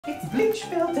It's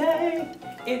Bleachville Day.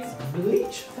 It's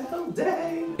Bleachville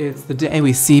Day. It's the day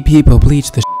we see people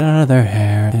bleach the shit out of their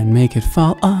hair and make it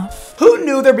fall off. Who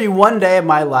knew there'd be one day in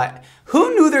my life?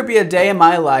 Who knew there'd be a day in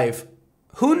my life?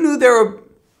 Who knew there were...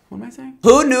 What am I saying?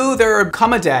 Who knew there would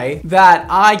come a day that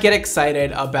I get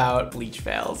excited about bleach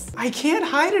fails? I can't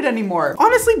hide it anymore.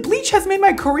 Honestly, bleach has made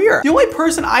my career. The only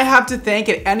person I have to thank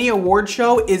at any award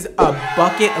show is a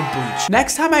bucket of bleach.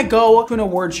 Next time I go to an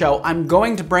award show, I'm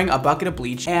going to bring a bucket of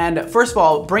bleach and first of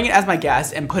all, bring it as my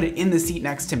guest and put it in the seat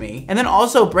next to me. And then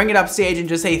also bring it upstage and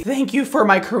just say, thank you for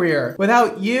my career.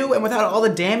 Without you and without all the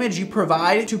damage you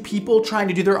provide to people trying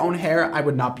to do their own hair, I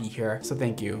would not be here. So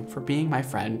thank you for being my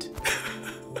friend.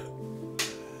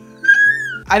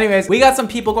 Anyways, we got some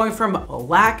people going from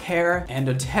black hair and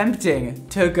attempting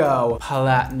to go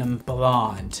platinum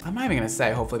blonde. I'm not even gonna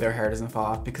say hopefully their hair doesn't fall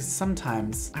off because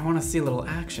sometimes I wanna see a little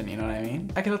action, you know what I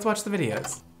mean? Okay, let's watch the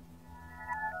videos.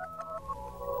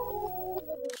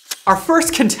 Our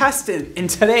first contestant in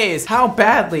today's How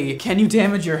Badly Can You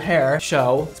Damage Your Hair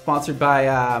show, sponsored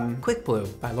by Quick Blue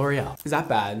by L'Oreal. Is that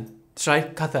bad? Should I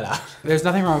cut that out? There's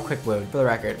nothing wrong with Quick Blue, for the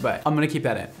record, but I'm gonna keep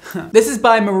that in. This is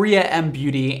by Maria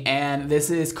MBeauty, and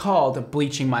this is called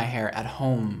Bleaching My Hair at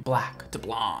Home, Black to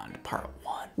Blonde, Part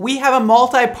 1. We have a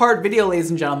multi-part video, ladies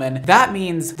and gentlemen. That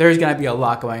means there's gonna be a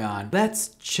lot going on.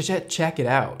 Let's check it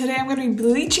out. Today I'm gonna be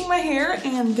bleaching my hair,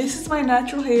 and this is my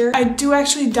natural hair. I do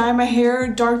actually dye my hair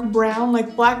dark brown,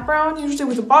 like black brown, usually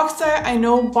with a box dye. I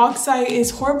know box dye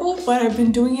is horrible, but I've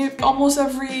been doing it almost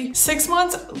every 6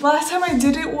 months. Last time I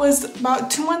did it was about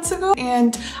 2 months ago,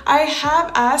 and I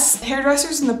have asked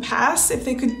hairdressers in the past if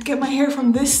they could get my hair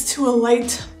from this to a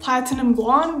light platinum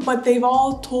blonde, but they've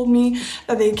all told me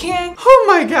that they can't. Oh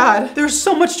my God, there's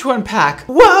so much to unpack.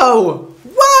 Whoa!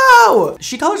 Whoa!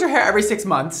 She colors her hair every 6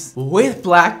 months with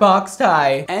black box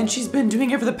dye, and she's been doing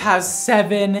it for the past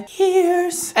 7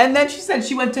 years. And then she said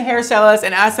she went to hairstylists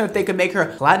and asked them if they could make her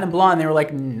platinum blonde. They were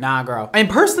like, nah, girl. I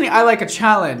mean, personally, I like a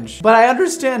challenge, but I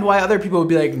understand why other people would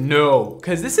be like, no,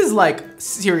 because this is like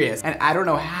serious. And I don't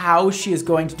know how she is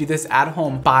going to do this at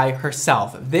home by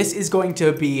herself. This is going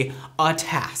to be a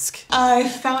task. I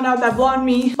found out that Blonde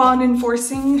Me bond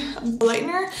enforcing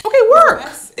lightener. Okay,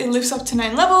 works. It lifts up to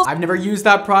 9 levels. I've never used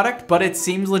that product, but it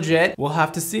seems legit. We'll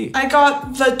have to see. I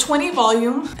got the 20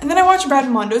 volume, and then I watched Brad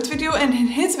Mondo's video, and in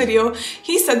his video,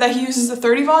 he said that he uses the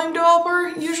 30 volume developer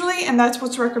usually, and that's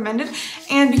what's recommended.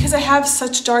 And because I have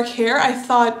such dark hair, I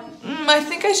thought, I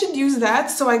think I should use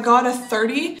that, so I got a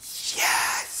 30.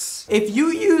 Yes! If you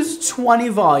use 20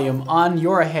 volume on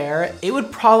your hair, it would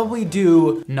probably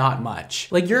do not much.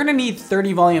 Like, you're gonna need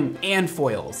 30 volume and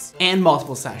foils and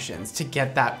multiple sessions to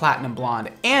get that platinum blonde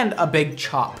and a big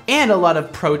chop and a lot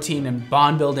of protein and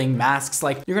bond building masks.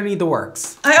 Like, you're gonna need the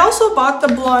works. I also bought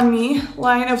the Blonde Me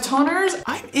line of toners.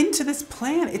 I'm into this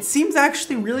plan. It seems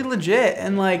actually really legit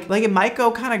and like it might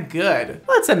go kind of good.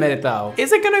 Let's admit it though.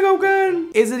 Is it gonna go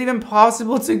good? Is it even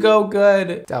possible to go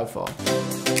good? Doubtful.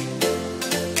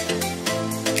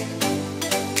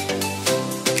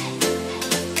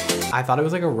 I thought it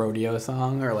was like a rodeo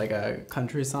song or like a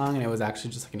country song, and it was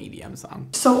actually just like an EDM song.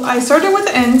 So I started with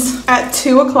the ends at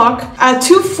 2 o'clock. At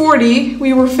 2:40,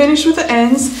 we were finished with the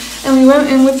ends, and we went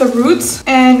in with the roots,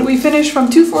 and we finished from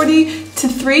 2:40 to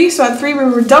 3. So at 3, we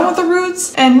were done with the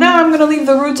roots, and now I'm gonna leave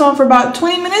the roots on for about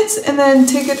 20 minutes and then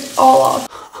take it all off.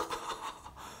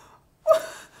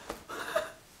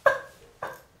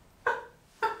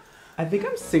 I think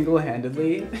I'm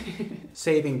single-handedly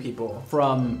saving people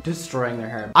from destroying their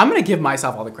hair. I'm gonna give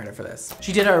myself all the credit for this.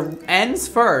 She did her ends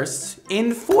first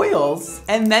in foils,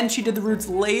 and then she did the roots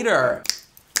later.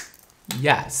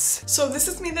 Yes. So this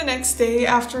is me the next day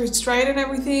after it's dried and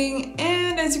everything,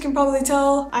 and as you can probably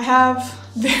tell, I have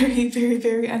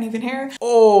very uneven hair.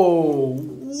 Oh,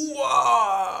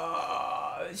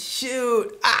 whoa,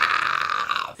 shoot, ah.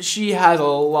 She has a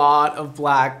lot of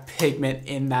black pigment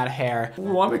in that hair.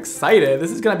 Ooh, I'm excited.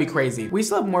 This is gonna be crazy. We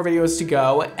still have more videos to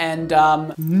go, and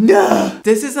no,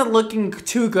 this isn't looking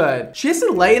too good. She has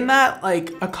to lighten that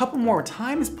like a couple more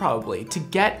times probably to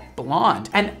get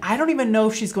blonde. And I don't even know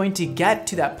if she's going to get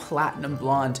to that platinum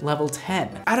blonde level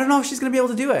 10. I don't know if she's gonna be able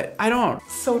to do it. I don't.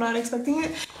 So not expecting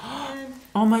it.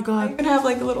 Oh my I God. even have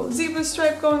like a little zebra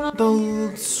stripe going on.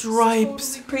 The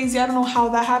stripes. So crazy. I don't know how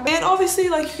that happened. And obviously,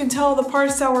 like you can tell, the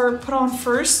parts that were put on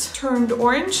first turned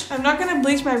orange. I'm not gonna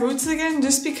bleach my roots again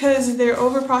just because they're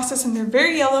over processed and they're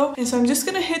very yellow. And so I'm just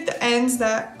gonna hit the ends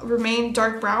that remain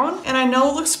dark brown. And I know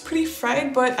it looks pretty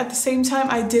fried, but at the same time,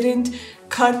 I didn't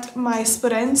cut my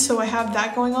split ends, so I have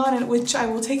that going on, and which I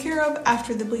will take care of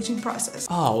after the bleaching process.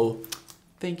 Oh,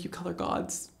 thank you, color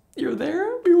gods. You're there?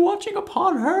 You're watching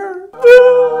upon her.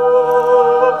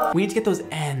 We need to get those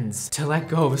ends to let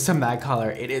go of some of that color.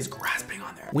 It is grasping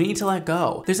on there. We need to let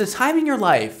go. There's a time in your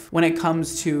life when it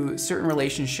comes to certain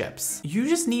relationships. You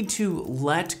just need to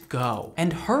let go.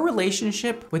 And her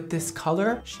relationship with this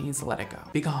color, she needs to let it go.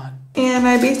 Be gone. And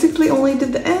I basically only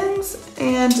did the ends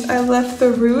and I left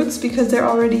the roots because they're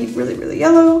already really, really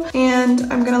yellow. And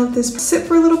I'm gonna let this sit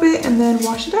for a little bit and then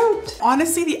wash it out.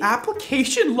 Honestly, the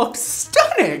application looks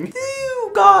stunning.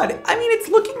 Ew, God. I mean, it's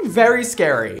looking very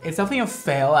scary. It's definitely a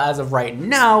fail as of right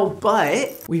now,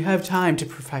 but we have time to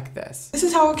perfect this. This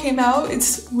is how it came out.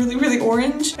 It's really, really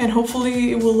orange and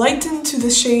hopefully it will lighten to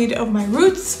the shade of my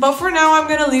roots. But for now, I'm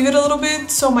gonna leave it a little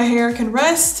bit so my hair can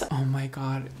rest. Oh my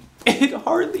God. It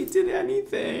hardly did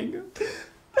anything.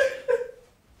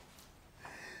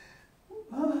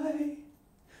 Why?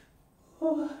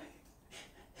 Why?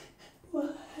 Why?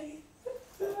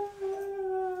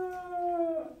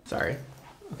 Sorry.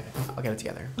 Okay, I'll get it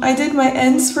together. I did my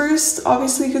ends first,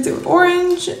 obviously because it was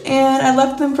orange, and I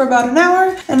left them for about an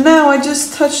hour. And now I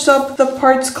just touched up the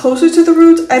parts closer to the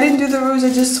roots. I didn't do the roots,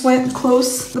 I just went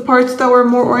close, the parts that were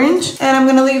more orange. And I'm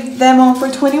gonna leave them on for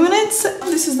 20 minutes.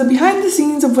 This is the behind the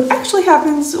scenes of what actually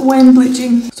happens when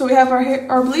bleaching. So we have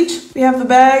our bleach, we have the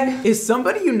bag. Is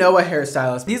somebody you know a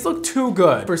hairstylist? These look too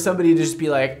good for somebody to just be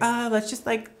like, let's just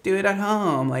like do it at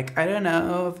home. Like, I don't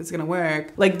know if it's gonna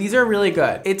work. Like, these are really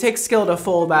good. It takes skill to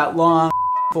fold that long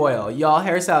foil. Y'all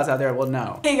hairstylists out there will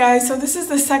know. Hey guys, so this is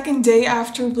the second day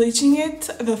after bleaching it,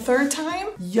 the third time.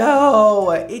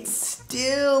 Yo, it's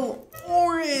still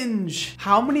orange.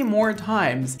 How many more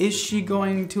times is she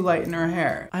going to lighten her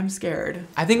hair? I'm scared.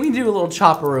 I think we do a little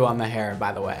chopperoo on the hair,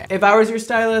 by the way. If I was your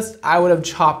stylist, I would have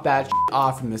chopped that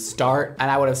off from the start and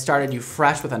I would have started you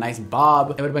fresh with a nice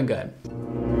bob. It would have been good.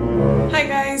 Hi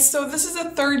guys, so this is the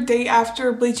third day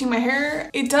after bleaching my hair.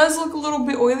 It does look a little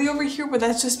bit oily over here, but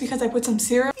that's just because I put some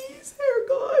serum. These hair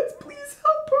gods, please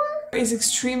help her. It's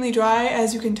extremely dry,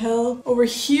 as you can tell. Over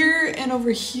here and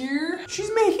over here.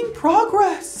 She's making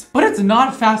progress. But it's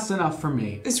not fast enough for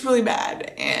me. It's really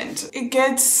bad, and it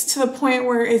gets to the point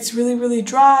where it's really, really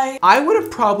dry. I would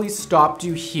have probably stopped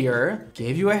you here,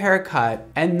 gave you a haircut,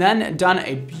 and then done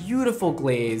a beautiful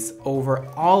glaze over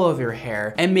all of your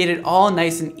hair and made it all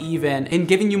nice and even and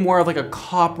giving you more of like a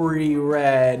coppery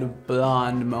red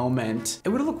blonde moment. It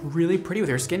would have looked really pretty with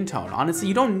your skin tone. Honestly,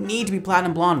 you don't need to be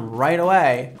platinum blonde right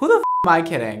away. Who the f am I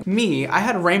kidding? Me, I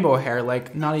had rainbow hair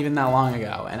like not even that long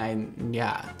ago, and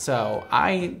yeah, so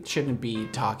I shouldn't be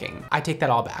talking. I take that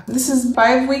all back. This is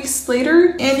 5 weeks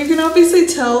later, and you can obviously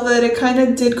tell that it kind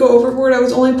of did go overboard. I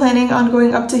was only planning on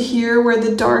going up to here where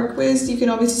the dark was. You can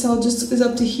obviously tell it just is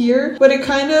up to here, but it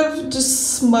kind of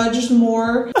just smudged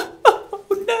more.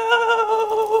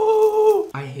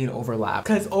 I hate overlap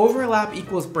because overlap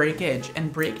equals breakage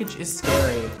and breakage is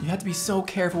scary. You have to be so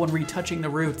careful when retouching the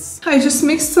roots. I just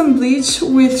mixed some bleach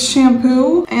with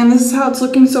shampoo and this is how it's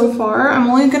looking so far. I'm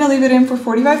only gonna leave it in for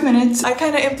 45 minutes. I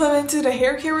kind of implemented a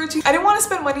hair care routine. I didn't want to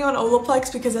spend money on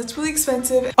Olaplex because that's really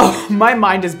expensive. Oh, my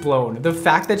mind is blown. The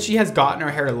fact that she has gotten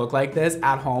her hair to look like this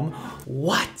at home.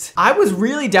 What? I was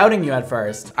really doubting you at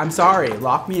first. I'm sorry.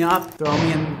 Lock me up. Throw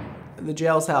me in the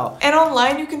jail cell. And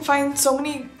online you can find so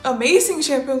many amazing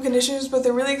shampoo and conditioners, but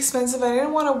they're really expensive. I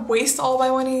didn't want to waste all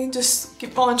my money just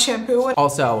on shampoo.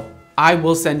 Also, I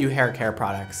will send you hair care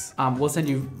products. We'll send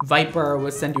you Viper, we'll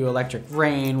send you Electric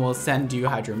Rain, we'll send you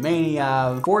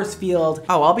Hydromania, Force Field.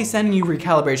 Oh, I'll be sending you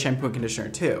Recalibrate shampoo and conditioner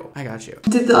too. I got you.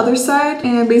 Did the other side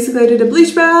and basically I did a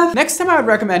bleach bath. Next time I would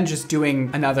recommend just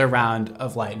doing another round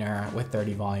of lightener with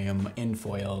 30 volume in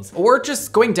foils or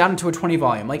just going down to a 20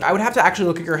 volume. Like I would have to actually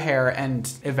look at your hair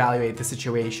and evaluate the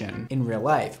situation in real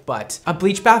life. But a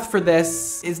bleach bath for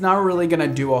this is not really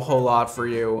gonna do a whole lot for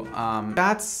you.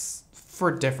 That's for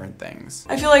different things.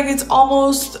 I feel like it's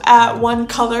almost at one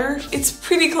color. It's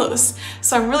pretty close.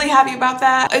 So I'm really happy about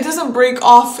that. It doesn't break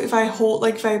off if I hold,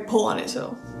 like if I pull on it,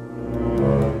 so.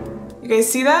 You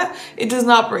guys see that? It does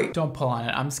not break. Don't pull on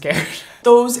it, I'm scared.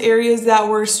 Those areas that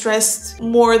were stressed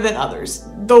more than others,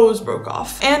 those broke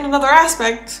off. And another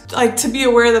aspect, like to be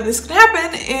aware that this can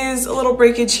happen, is a little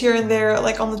breakage here and there,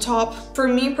 like on the top. For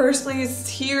me personally, it's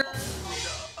here.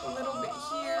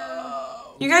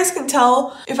 You guys can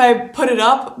tell if I put it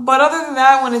up, but other than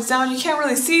that, when it's down, you can't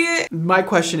really see it. My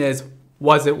question is,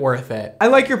 was it worth it? I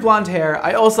like your blonde hair.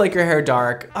 I also like your hair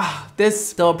dark.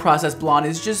 This still process blonde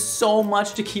is just so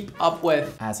much to keep up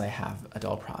with as I have a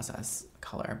dull process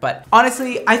color. But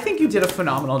honestly, I think you did a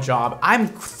phenomenal job. I'm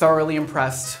thoroughly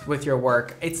impressed with your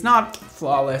work. It's not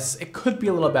flawless. It could be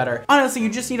a little better. Honestly, you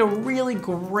just need a really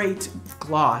great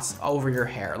gloss over your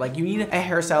hair. Like you need a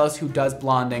hairstylist who does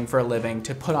blonding for a living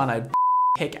to put on a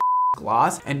kick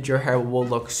gloss and your hair will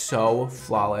look so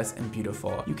flawless and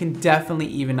beautiful. You can definitely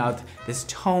even out this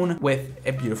tone with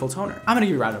a beautiful toner. I'm gonna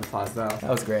give you a round of applause though. That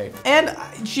was great. And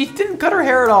she didn't cut her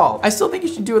hair at all. I still think you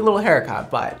should do a little haircut,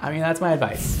 but I mean, that's my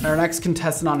advice. Our next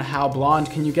contestant on How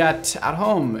Blonde Can You Get at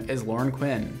Home is Lauren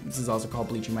Quinn. This is also called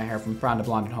bleaching my hair from brown to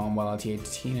blonde at home while at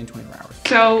 18 in 24 hours.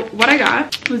 So what I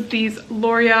got was these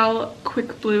L'Oreal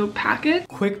Quick Blue packet.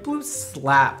 Quick Blue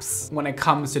slaps when it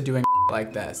comes to doing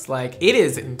like this. Like, it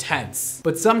is intense,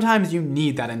 but sometimes you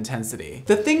need that intensity.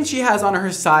 The thing she has on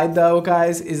her side though,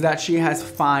 guys, is that she has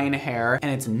fine hair and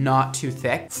it's not too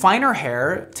thick. Finer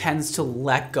hair tends to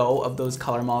let go of those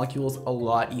color molecules a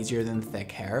lot easier than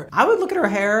thick hair. I would look at her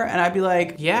hair and I'd be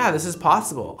like, yeah, this is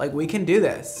possible. Like, we can do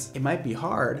this. It might be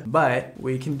hard, but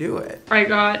we can do it. I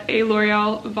got a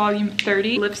L'Oreal Volume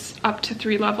 30, lifts up to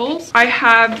 3 levels. I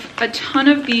have a ton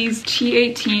of these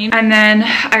T18, and then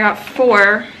I got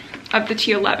 4 of the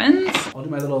T11s. I'll do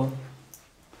my little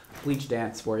bleach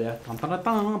dance for you. Bleach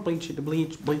the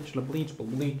bleach, bleach the bleach,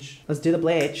 bleach. Let's do the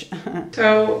bleach.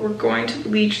 So we're going to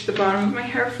bleach the bottom of my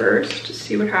hair first to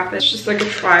see what happens. It's just like a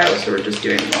trial, so we're just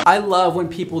doing one. I love when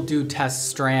people do test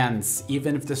strands,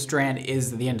 even if the strand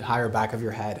is the entire back of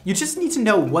your head. You just need to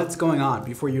know what's going on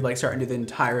before you like start to do the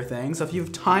entire thing. So if you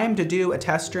have time to do a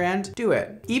test strand, do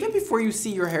it. Even before you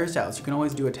see your hairstyles, you can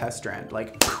always do a test strand.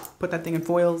 Like, put that thing in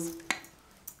foils,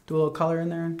 do a little color in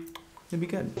there, it'd be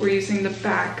good. We're using the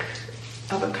back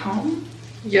of a comb.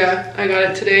 Yeah, I got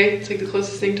it today. It's like the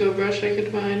closest thing to a brush I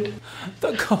could find.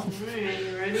 The comb. Alright,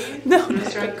 you ready? No, I'm gonna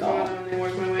not start the at the comb. bottom and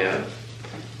work my way up.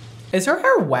 Is her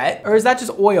hair wet or is that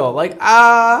just oil? Like,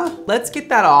 let's get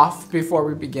that off before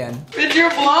we begin. But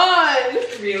you're blonde!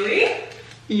 Really?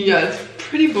 Yeah, it's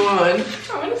pretty blonde.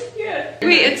 I want to see it.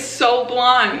 Wait, it's so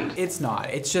blonde. It's not,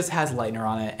 it just has lightener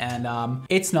on it and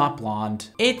it's not blonde.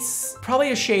 It's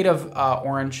probably a shade of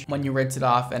orange when you rinse it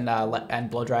off and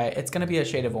blow dry it. It's gonna be a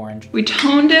shade of orange. We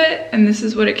toned it and this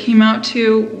is what it came out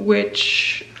to,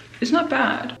 which is not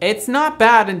bad. It's not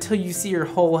bad until you see your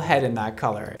whole head in that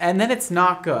color and then it's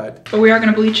not good. But we are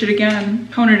gonna bleach it again,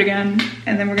 tone it again,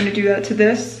 and then we're gonna do that to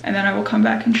this, and then I will come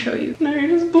back and show you. Now you're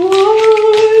just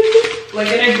blonde! Like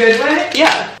in a good way?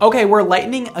 Yeah. Okay, we're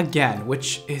lightening again,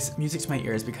 which is music to my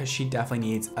ears because she definitely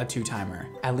needs a 2-timer,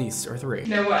 at least, or 3.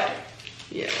 No way.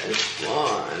 Yeah, it's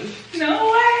blonde.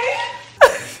 No way.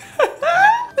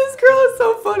 This girl is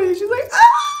so funny. She's like,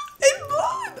 ah, it's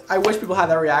blonde. I wish people had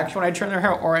that reaction when I turn their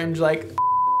hair orange. Like,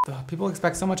 ugh, people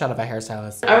expect so much out of a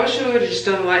hairstylist. I wish I would have just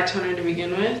done a light toner to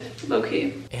begin with. Low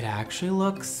key. It actually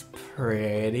looks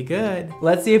pretty good.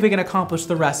 Let's see if we can accomplish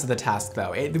the rest of the task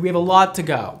though. We have a lot to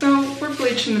go. So we're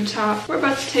bleaching the top. We're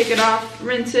about to take it off,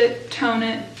 rinse it, tone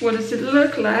it. What does it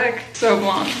look like? So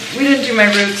blonde. We didn't do my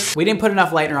roots. We didn't put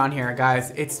enough lightener on here,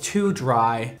 guys. It's too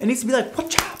dry. It needs to be like,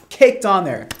 whatcha, caked on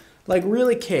there. Like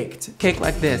really caked. Cake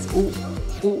like this. Ooh,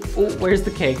 ooh, ooh, where's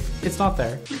the cake? It's not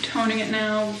there. We're toning it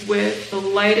now with the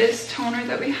lightest toner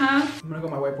that we have. I'm gonna go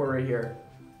my whiteboard right here.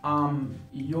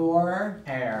 Your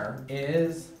hair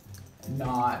is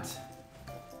not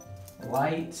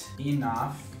light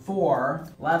enough for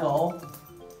level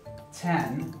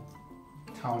 10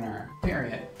 toner,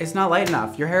 period. It's not light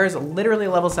enough. Your hair is literally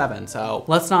level 7, so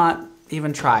let's not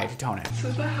even try to tone it. This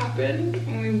is what happened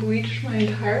when we bleached my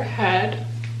entire head.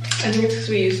 I think it's because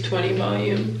we used 20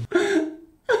 volume.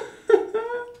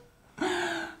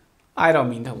 I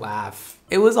don't mean to laugh.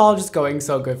 It was all just going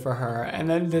so good for her, and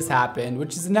then this happened,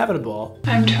 which is inevitable.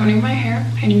 I'm toning my hair.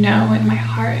 I know in my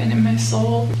heart and in my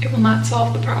soul, it will not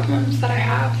solve the problems that I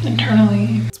have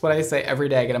internally. That's what I say every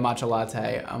day I get a matcha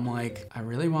latte. I'm like, I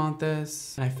really want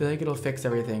this, and I feel like it'll fix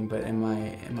everything, but in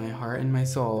my heart and my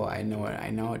soul, I know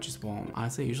it just won't.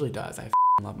 Honestly, it usually does. I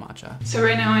love matcha. So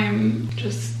right now I'm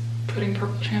just putting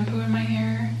purple shampoo in my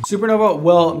hair. Supernova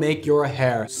will make your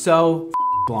hair so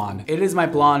blonde. It is my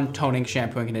blonde toning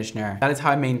shampoo and conditioner. That is how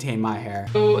I maintain my hair.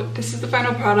 So this is the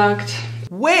final product.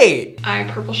 Wait! I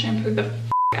purple shampooed the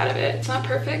out of it. It's not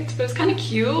perfect, but it's kind of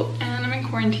cute, and I'm in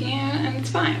quarantine and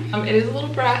it's fine. It is a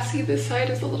little brassy. This side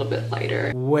is a little bit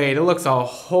lighter. Wait, it looks a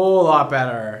whole lot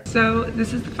better. So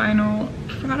this is the final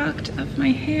product of my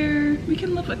hair. We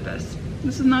can live with this.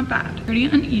 This is not bad. Pretty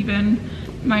uneven.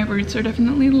 My roots are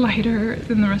definitely lighter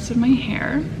than the rest of my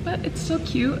hair, but it's still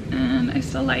cute and I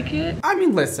still like it. I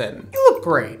mean, listen, you look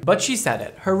look great. But she said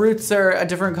it. Her roots are a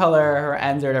different color, her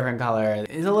ends are a different color.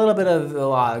 There's a little bit of a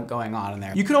lot going on in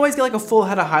there. You could always get like a full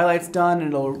head of highlights done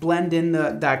and it'll blend in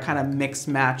that kind of mix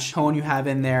match tone you have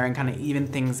in there and kind of even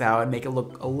things out and make it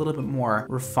look a little bit more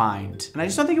refined. And I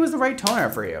just don't think it was the right toner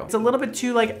for you. It's a little bit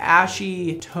too like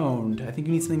ashy toned. I think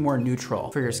you need something more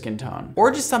neutral for your skin tone.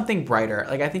 Or just something brighter.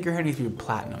 Like I think your hair needs to be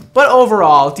platinum. But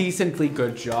overall, decently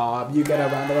good job. You get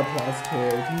a round of applause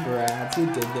too. Congrats, you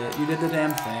did it. You did the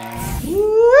damn thing.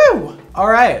 Woo! All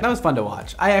right, that was fun to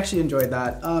watch. I actually enjoyed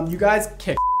that. You guys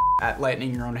kick at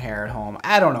lightening your own hair at home.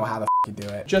 I don't know how the you do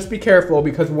it. Just be careful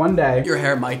because one day your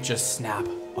hair might just snap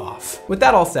off. With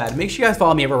that all said, make sure you guys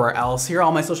follow me everywhere else. Here are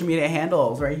all my social media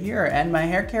handles right here and my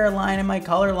hair care line and my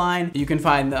color line. You can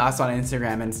find us on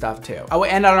Instagram and stuff too. Oh,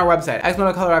 and on our website,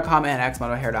 xmotocolor.com and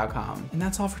xmotohair.com. And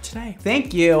that's all for today.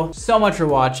 Thank you so much for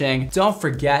watching. Don't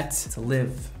forget to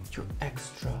live your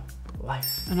extra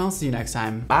life. And I'll see you next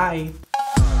time. Bye.